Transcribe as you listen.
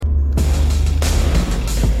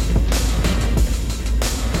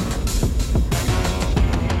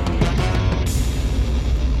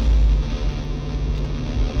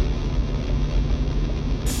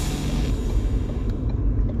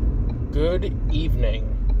Good evening.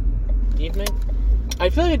 Evening? I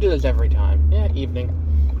feel like I do this every time. Yeah, evening.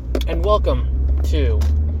 And welcome to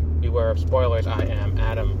Beware of Spoilers. I am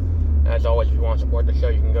Adam. As always, if you want to support the show,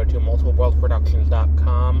 you can go to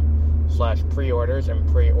multipleworldproductions.com/pre-orders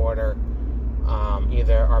and pre-order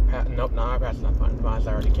either our past... Nope, not our past, not fine. That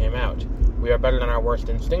already came out. We Are Better Than Our Worst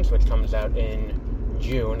Instincts, which comes out in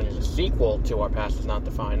June and is a sequel to Our Past Does Not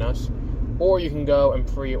Define Us. Or you can go and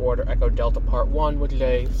pre-order Echo Delta Part 1, which is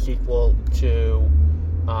a sequel to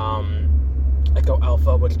Echo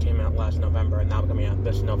Alpha, which came out last November, and now coming out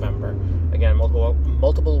this November. Again,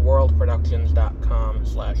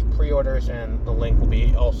 multipleworldproductions.com/pre-orders, and the link will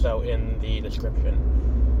be also in the description.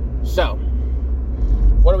 So,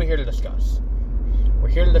 what are we here to discuss? We're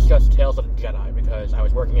here to discuss Tales of the Jedi, because I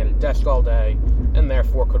was working at a desk all day, and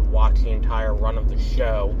therefore could watch the entire run of the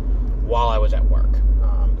show while I was at work.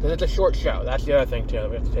 Because it's a short show. That's the other thing, too, that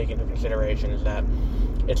we have to take into consideration, is that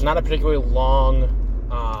it's not a particularly long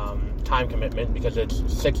time commitment, because it's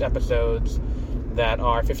 6 episodes that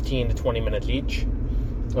are 15 to 20 minutes each,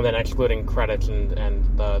 and then excluding credits and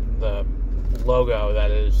the logo that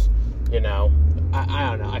is, I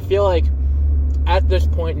don't know. I feel like at this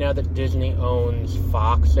point, now that Disney owns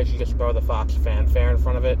Fox, they should just throw the Fox fanfare in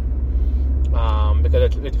front of it,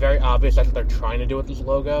 because it's very obvious that's what they're trying to do with this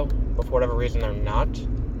logo, but for whatever reason they're not.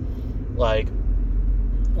 Like,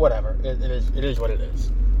 whatever. It is what it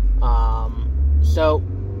is. So,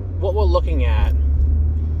 what we're looking at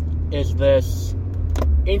is this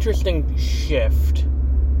interesting shift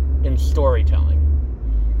in storytelling.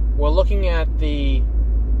 We're looking at the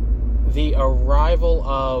arrival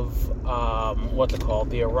of,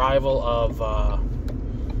 the arrival of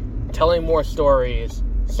telling more stories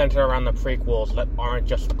centered around the prequels that aren't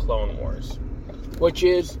just the Clone Wars, which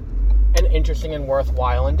is an interesting and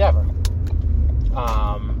worthwhile endeavor.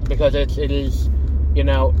 Because it is,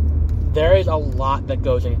 there is a lot that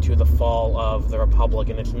goes into the fall of the Republic,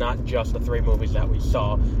 and it's not just the 3 movies that we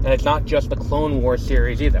saw, and it's not just the Clone Wars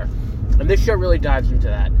series either. And this show really dives into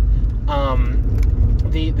that.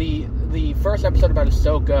 The first episode about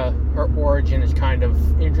Ahsoka, her origin is kind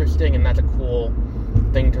of interesting, and that's a cool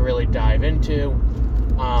thing to really dive into.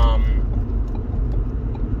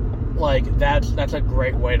 That's a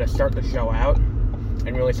great way to start the show out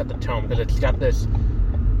and really set the tone, because it's got this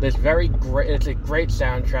very great, it's a great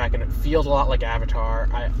soundtrack, and it feels a lot like Avatar.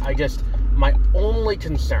 My only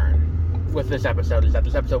concern with this episode is that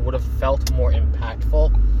this episode would have felt more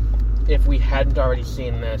impactful if we hadn't already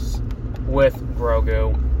seen this with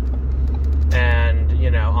Grogu and,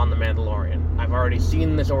 on The Mandalorian. I've already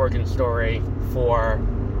seen this origin story for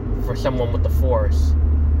someone with the Force.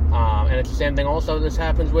 And it's the same thing also this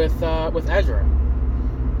happens with Ezra.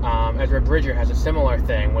 Ezra Bridger has a similar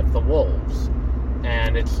thing with the wolves.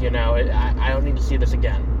 And it's, I don't need to see this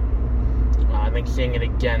again. I think seeing it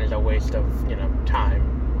again is a waste of, time,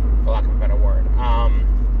 for lack of a better word.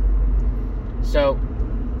 So,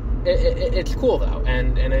 it's cool, though,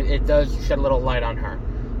 and it does shed a little light on her.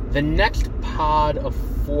 The next pod of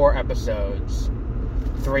 3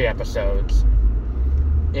 episodes,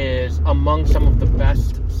 is among some of the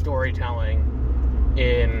best storytelling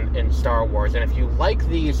in Star Wars. And if you like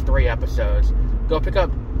these 3 episodes, go pick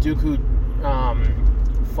up Dooku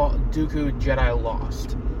Jedi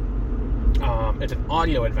Lost. It's an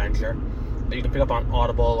audio adventure that you can pick up on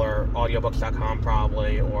Audible or audiobooks.com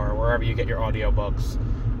probably, or wherever you get your audiobooks.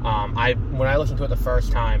 When I listened to it the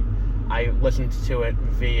first time, I listened to it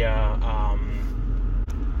via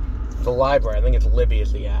the library. I think it's Libby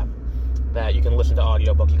is the app that you can listen to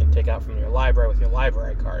audiobooks you can take out from your library with your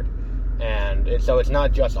library card. And so it's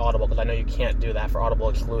not just Audible, because I know you can't do that for Audible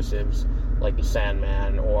exclusives like the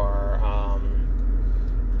Sandman or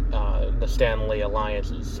the Stan Lee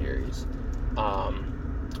Alliances series.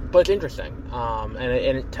 But it's interesting. And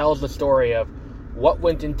it tells the story of what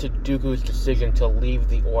went into Dooku's decision to leave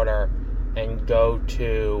the Order and go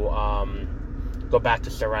back to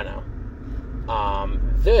Sereno.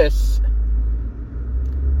 This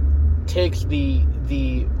takes the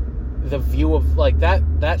view of,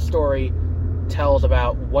 that story tells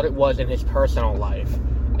about what it was in his personal life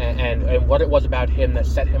and what it was about him that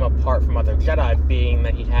set him apart from other Jedi, being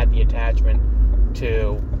that he had the attachment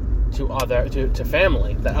to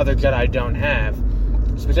family that other Jedi don't have.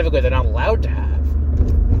 Specifically, they're not allowed to have.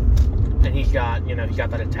 And he's got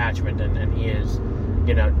that attachment, and he is,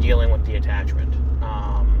 dealing with the attachment.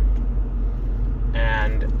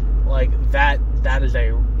 And that is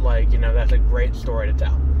that's a great story to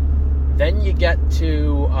tell. Then you get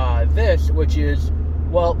to this, which is,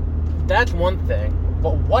 well, that's one thing,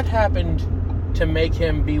 but what happened to make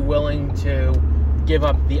him be willing to give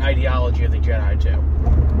up the ideology of the Jedi too?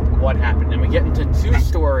 what happened. And we get into two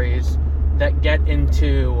stories that get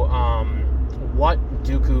into what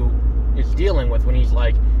Dooku is dealing with when he's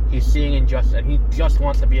seeing injustice and he just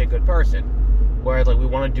wants to be a good person. Whereas, we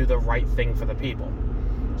want to do the right thing for the people.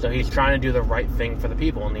 So he's trying to do the right thing for the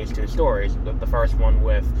people in these two stories. The first one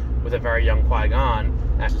with a very young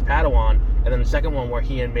Qui-Gon as his Padawan, and then the second one where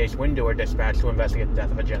he and Mace Windu are dispatched to investigate the death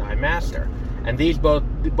of a Jedi Master. And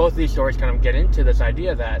both these stories kind of get into this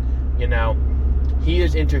idea that, he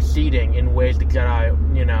is interceding in ways the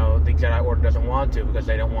Jedi Order doesn't want to, because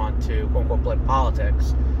they don't want to, quote-unquote, play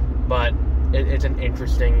politics. But it's an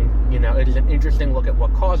interesting, it is an interesting look at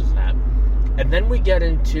what causes that. And then we get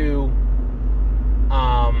into,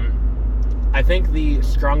 I think, the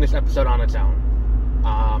strongest episode on its own.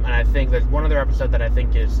 And I think there's one other episode that I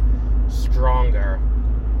think is stronger.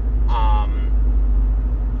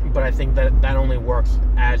 But I think that only works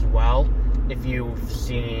as well if you've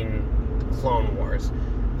seen Clone Wars.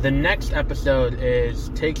 The next episode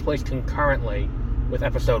takes place concurrently with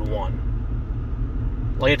episode 1.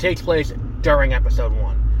 It takes place during episode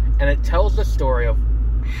 1. And it tells the story of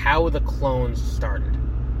how the clones started.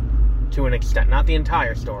 To an extent. Not the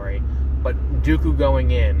entire story, but Dooku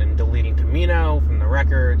going in and deleting Kamino from the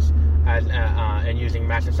records, and using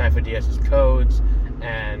Master Sifo Dyas's codes,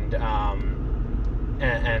 and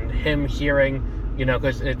him hearing,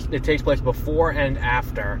 because it takes place before and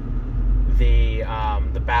after the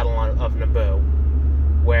Battle of Naboo,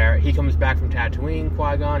 where he comes back from Tatooine,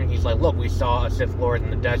 Qui-Gon, and he's like, look, we saw a Sith Lord in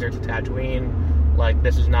the deserts of Tatooine,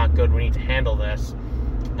 this is not good, we need to handle this.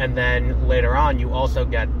 And then later on, you also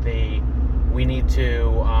get we need to,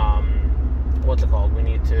 what's it called? We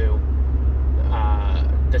need to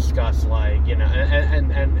discuss,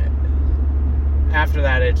 and after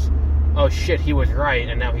that, it's, oh shit, he was right,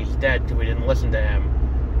 and now he's dead because we didn't listen to him.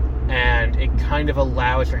 And it kind of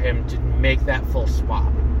allows for him to make that full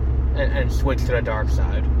swap and switch to the dark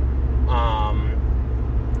side.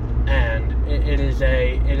 And it is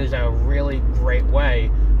a really great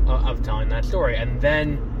way of telling that story. And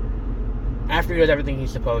then after he does everything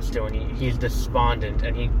he's supposed to, and he's despondent,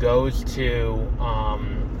 and he goes to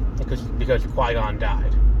because Qui-Gon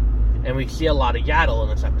died, and we see a lot of Yaddle in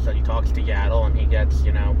this episode. He talks to Yaddle, and he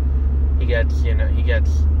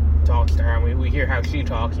talks to her, and we hear how she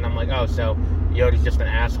talks, and I'm like, oh, so Yoda's just an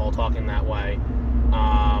asshole talking that way.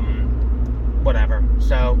 Whatever.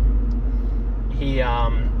 So he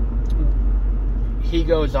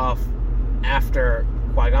goes off after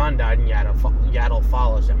Qui-Gon died, and Yaddle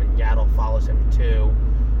follows him, and Yaddle follows him to,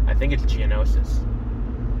 I think it's Geonosis.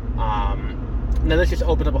 Now this just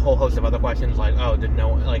opens up a whole host of other questions, how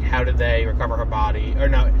did they recover her body? Or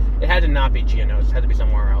no, it had to not be Geonosis, it had to be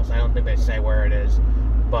somewhere else. I don't think they say where it is,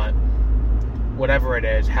 but whatever it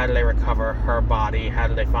is, how do they recover her body? How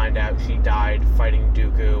do they find out she died fighting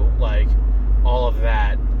Dooku? All of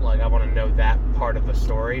that, I want to know that part of the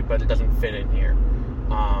story, but it doesn't fit in here.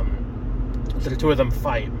 So the two of them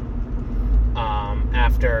fight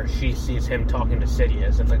after she sees him talking to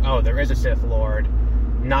Sidious. It's oh, there is a Sith Lord,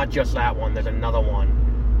 not just that one, there's another one.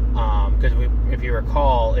 Because if you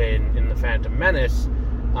recall, in The Phantom Menace,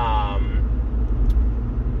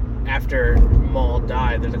 after Maul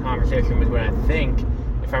died, there's a conversation between, I think,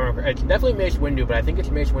 if I remember, it's definitely Mace Windu, but I think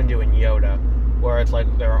it's Mace Windu and Yoda, where it's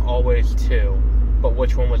there are always two, but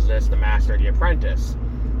which one was this, the Master or the Apprentice?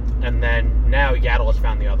 And then now Yaddle has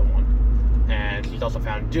found the other one. And he's also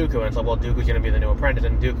found Dooku, and it's well, Dooku's going to be the new apprentice,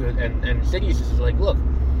 and Dooku, and Sidious is look,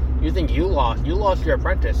 you think you lost your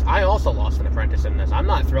apprentice. I also lost an apprentice in this. I'm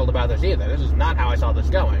not thrilled about this either. This is not how I saw this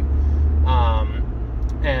going.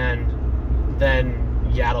 And then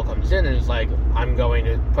Yaddle comes in and is I'm going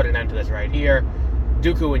to put an end to this right here.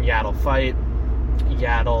 Dooku and Yaddle fight.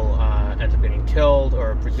 Yaddle ends up getting killed,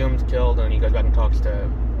 or presumed killed, and then he goes back and talks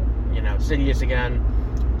to, Sidious again.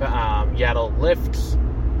 But Yaddle lifts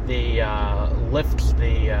the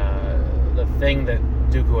thing that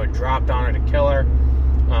Dooku had dropped on her to kill her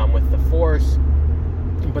with the Force,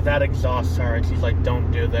 but that exhausts her, and she's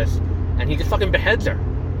don't do this, and he just fucking beheads her.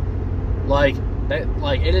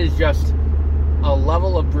 It is just a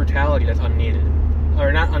level of brutality that's unneeded,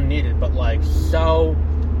 or not unneeded, but so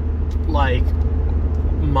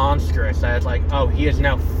monstrous that it's oh, he is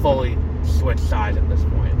now fully switched sides at this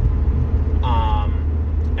point.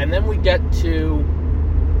 And then we get to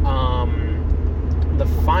the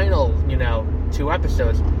final, two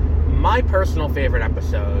episodes. My personal favorite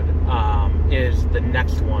episode is the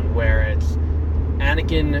next one, where it's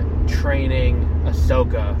Anakin training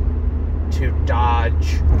Ahsoka to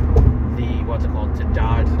dodge the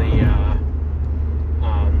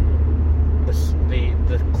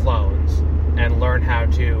clones, and learn how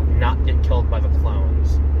to not get killed by the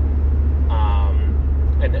clones.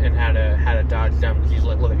 sabotage them. She's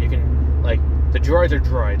like, look, if you can, like, the droids are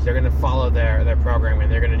droids. They're going to follow their programming.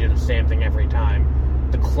 They're going to do the same thing every time.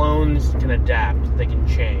 The clones can adapt. They can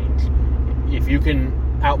change. If you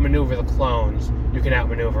can outmaneuver the clones, you can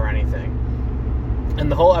outmaneuver anything.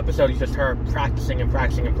 And the whole episode is just her practicing and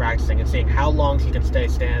practicing and practicing and seeing how long she can stay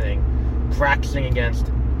standing, practicing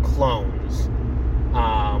against clones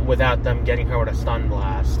without them getting her with a stun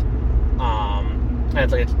blast. And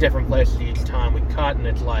it's like it's different places each time we cut, and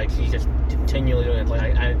it's like she's just continually doing it. It's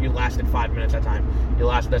like you lasted 5 minutes that time, you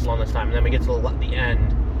lasted this long this time, and then we get to the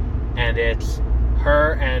end, and it's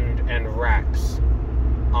her and Rex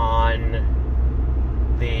on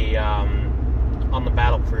the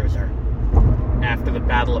battle cruiser after the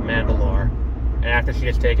Battle of Mandalore, and after she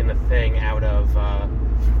has taken the thing out of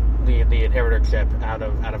the inhibitor chip out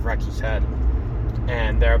of Rex's head,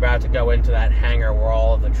 and they're about to go into that hangar where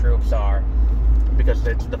all of the troops are, because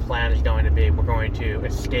the plan is going to be, we're going to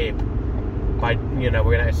escape by, we're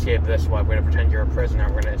going to escape this way, we're going to pretend you're a prisoner,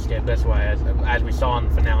 we're going to escape this way, as we saw in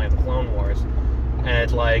the finale of the Clone Wars. And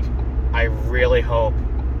it's like, I really hope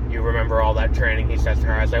you remember all that training he says to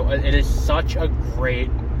her. It is such a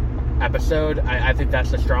great episode. I think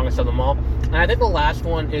that's the strongest of them all. And I think the last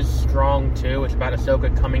one is strong too. It's about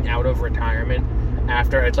Ahsoka coming out of retirement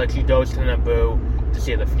after, it's like she goes to Naboo to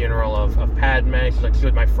see the funeral of Padme. She's like, she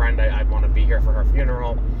was my friend, I'd want to be here for her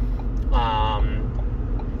funeral.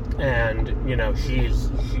 And, she's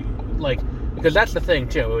like, because that's the thing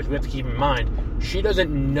too, we have to keep in mind, she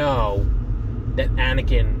doesn't know that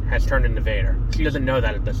Anakin has turned into Vader. She doesn't know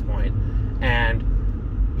that at this point. And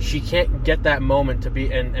she can't get that moment to be,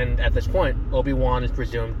 and at this point, Obi-Wan is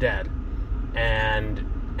presumed dead. And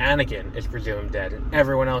Anakin is presumed dead. And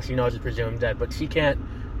everyone else she knows is presumed dead. But she can't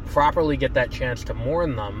properly get that chance to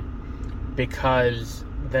mourn them because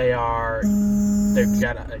they're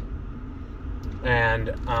Jedi. And,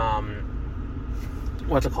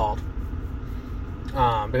 what's it called?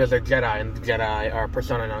 Because they're Jedi, and the Jedi are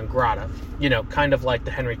persona non grata. Kind of like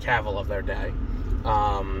the Henry Cavill of their day.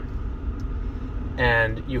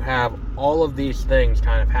 And you have all of these things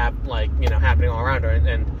kind of happening all around her,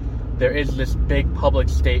 and there is this big public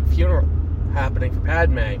state funeral happening for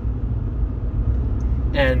Padme,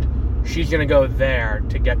 and she's going to go there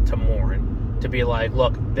to get to mourn, to be like,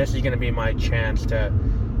 look, this is going to be my chance to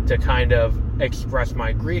kind of express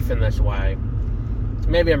my grief in this way.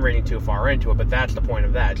 Maybe I'm reading too far into it, but that's the point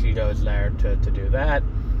of that. She goes there to do that.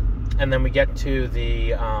 And then we get to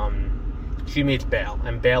she meets Bail,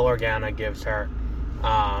 and Bail Organa gives her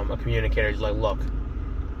a communicator. He's like, look,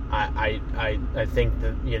 I think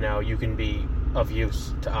that, you can be of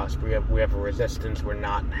use to us. We have a resistance. We're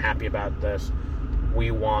not happy about this.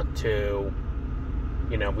 We want to,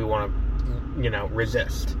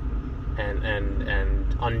 resist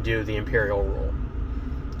and undo the Imperial rule.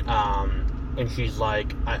 And she's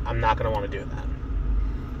like, I'm not going to want to do that.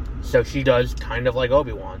 So she does kind of like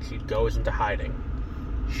Obi-Wan. She goes into hiding.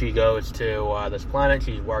 She goes to this planet.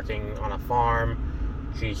 She's working on a farm.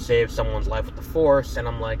 She saves someone's life with the Force. And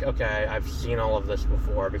I'm like, okay, I've seen all of this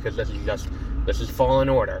before, because this is Fallen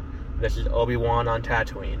Order. This is Obi-Wan on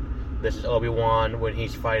Tatooine. This is Obi-Wan when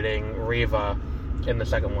he's fighting Reva in the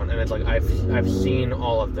second one. And it's like, I've seen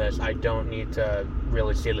all of this. I don't need to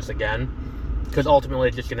really see this again. Because ultimately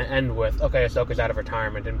it's just going to end with, okay, Ahsoka's out of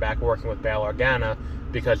retirement and back working with Bail Organa,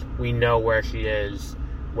 because we know where she is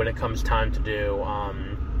when it comes time to do,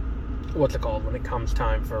 when it comes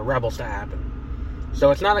time for Rebels to happen.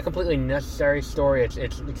 So it's not a completely necessary story. It's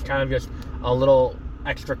kind of just a little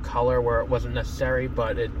extra color where it wasn't necessary,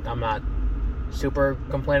 but I'm not super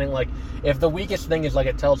complaining. Like, if the weakest thing is, like,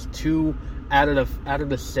 it tells 2 out of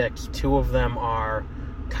the 6, 2 of them are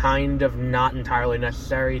kind of not entirely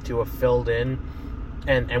necessary to have filled in,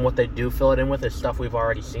 and what they do fill it in with is stuff we've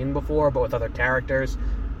already seen before, but with other characters.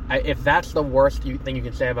 If that's the worst thing you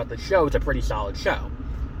can say about the show, it's a pretty solid show.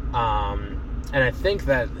 And I think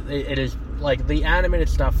that it is, like, the animated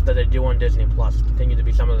stuff that they do on Disney Plus continue to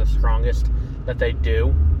be some of the strongest that they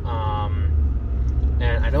do.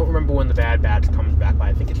 And I don't remember when The Bad Batch comes back, but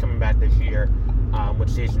I think it's coming back this year with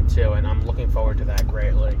season 2, and I'm looking forward to that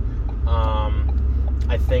greatly.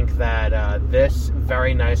 I think that this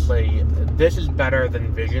very nicely, this is better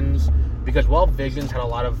than Visions, because while Visions had a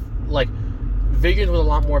lot of, like, Visions was a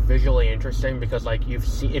lot more visually interesting, because, like,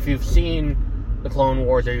 if you've seen the Clone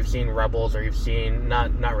Wars, or you've seen Rebels, or you've seen,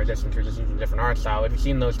 not Resistance is a different art style, if you've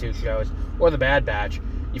seen those 2 shows, or The Bad Batch,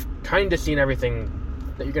 you've kind of seen everything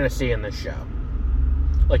that you're going to see in this show.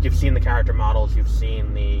 Like, you've seen the character models, you've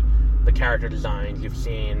seen the character designs, you've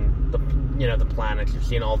seen the planets, you've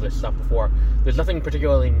seen all this stuff before. There's nothing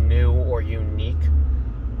particularly new or unique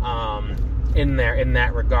in there in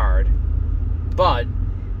that regard. But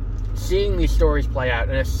seeing these stories play out,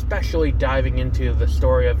 and especially diving into the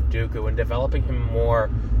story of Dooku and developing him more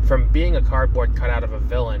from being a cardboard cutout of a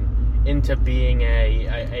villain into being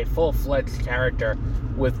a full-fledged character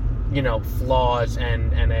with, you know, flaws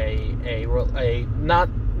and a not,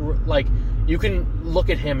 like, you can look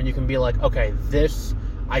at him and you can be like, okay, this,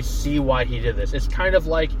 I see why he did this. It's kind of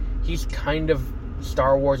like, he's kind of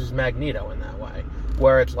Star Wars' Magneto in that way,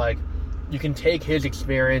 where it's like, you can take his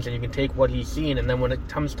experience and you can take what he's seen, and then when it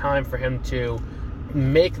comes time for him to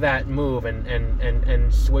make that move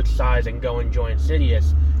and switch sides and go and join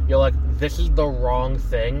Sidious, you're like, this is the wrong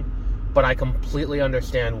thing, but I completely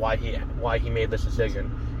understand why he made this decision.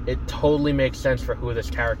 It totally makes sense for who this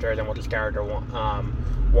character is and what this character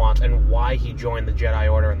wants, and why he joined the Jedi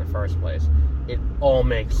Order in the first place. It all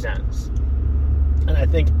makes sense. And I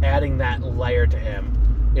think adding that layer to him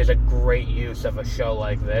is a great use of a show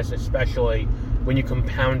like this, especially when you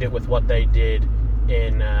compound it with what they did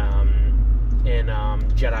in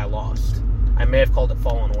Jedi Lost. I may have called it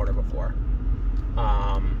Fallen Order before,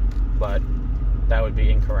 but that would be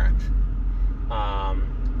incorrect.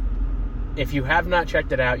 If you have not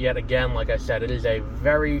checked it out yet, again, like I said, it is a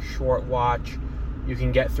very short watch. You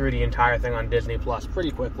can get through the entire thing on Disney Plus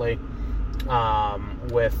pretty quickly,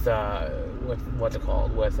 with what's it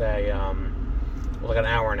called? With like an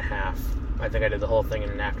hour and a half. I think I did the whole thing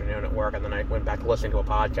in an afternoon at work, and then I went back to listening to a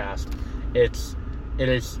podcast. It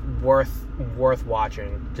is worth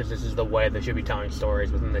watching, because this is the way they should be telling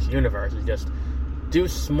stories within this universe. Is just do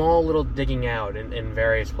small little digging out in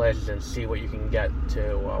various places and see what you can get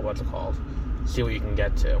to. See what you can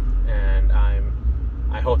get to, and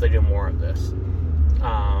I hope they do more of this.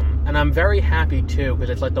 And I'm very happy too,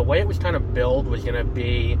 because it's like the way it was kind of billed was going to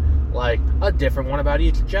be like a different one about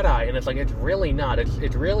each Jedi, and it's like, it's really not.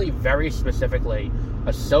 It's really very specifically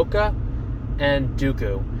Ahsoka and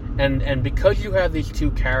Dooku, and because you have these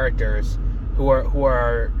two characters who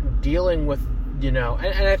are dealing with, you know,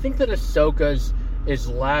 and I think that Ahsoka's is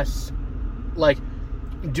less, like,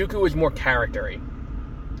 Dooku is more character-y.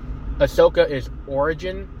 Ahsoka is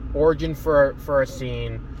origin for a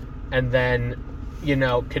scene, and then, you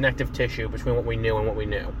know, connective tissue between what we knew and what we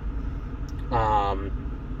knew.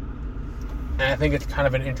 And I think it's kind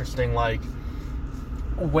of an interesting, like,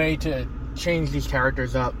 way to change these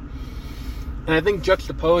characters up. And I think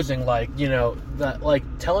juxtaposing, like, you know, that, like,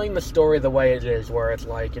 telling the story the way it is, where it's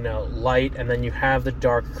like, you know, light, and then you have the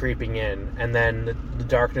dark creeping in, and then the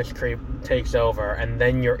darkness takes over, and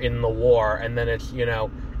then you're in the war, and then it's, you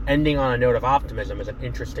know, ending on a note of optimism is an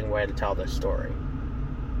interesting way to tell this story.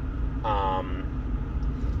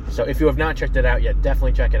 So if you have not checked it out yet,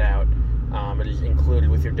 definitely check it out. It is included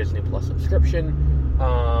with your Disney Plus subscription.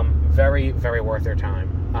 Very, very worth your time.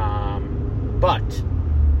 But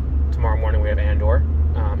tomorrow morning we have Andor,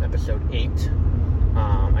 episode 8.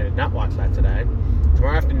 I did not watch that today.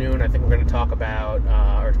 Tomorrow afternoon, I think we're going to talk about,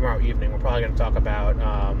 or tomorrow evening, we're probably going to talk about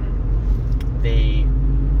the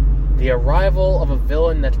arrival of a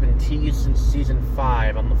villain that's been teased since season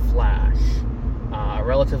 5 on The Flash. A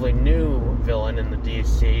relatively new villain in the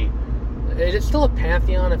DC. Is it still a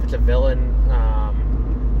pantheon if it's a villain,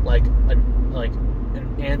 like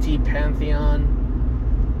an anti-pantheon,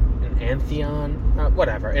 an antheon,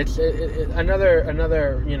 whatever. It's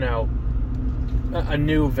another, you know, a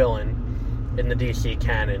new villain in the DC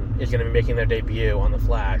canon is going to be making their debut on The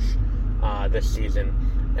Flash this season,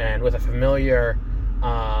 and with a familiar.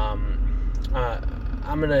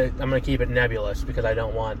 I'm gonna keep it nebulous because I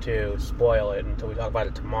don't want to spoil it until we talk about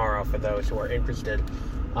it tomorrow for those who are interested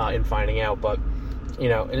in finding out. But, you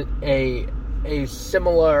know, a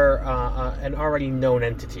similar an already known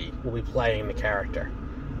entity will be playing the character,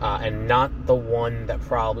 and not the one that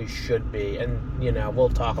probably should be. And, you know, we'll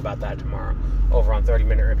talk about that tomorrow over on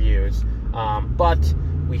 30-minute reviews. But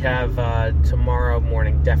we have tomorrow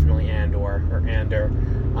morning definitely Andor,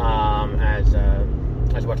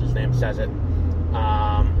 as what's his name says it.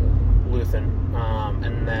 Luthen,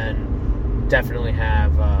 and then definitely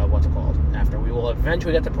have what's it called after. We will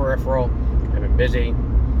eventually get to Peripheral. I've been busy,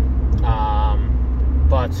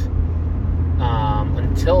 but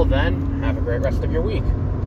until then, have a great rest of your week.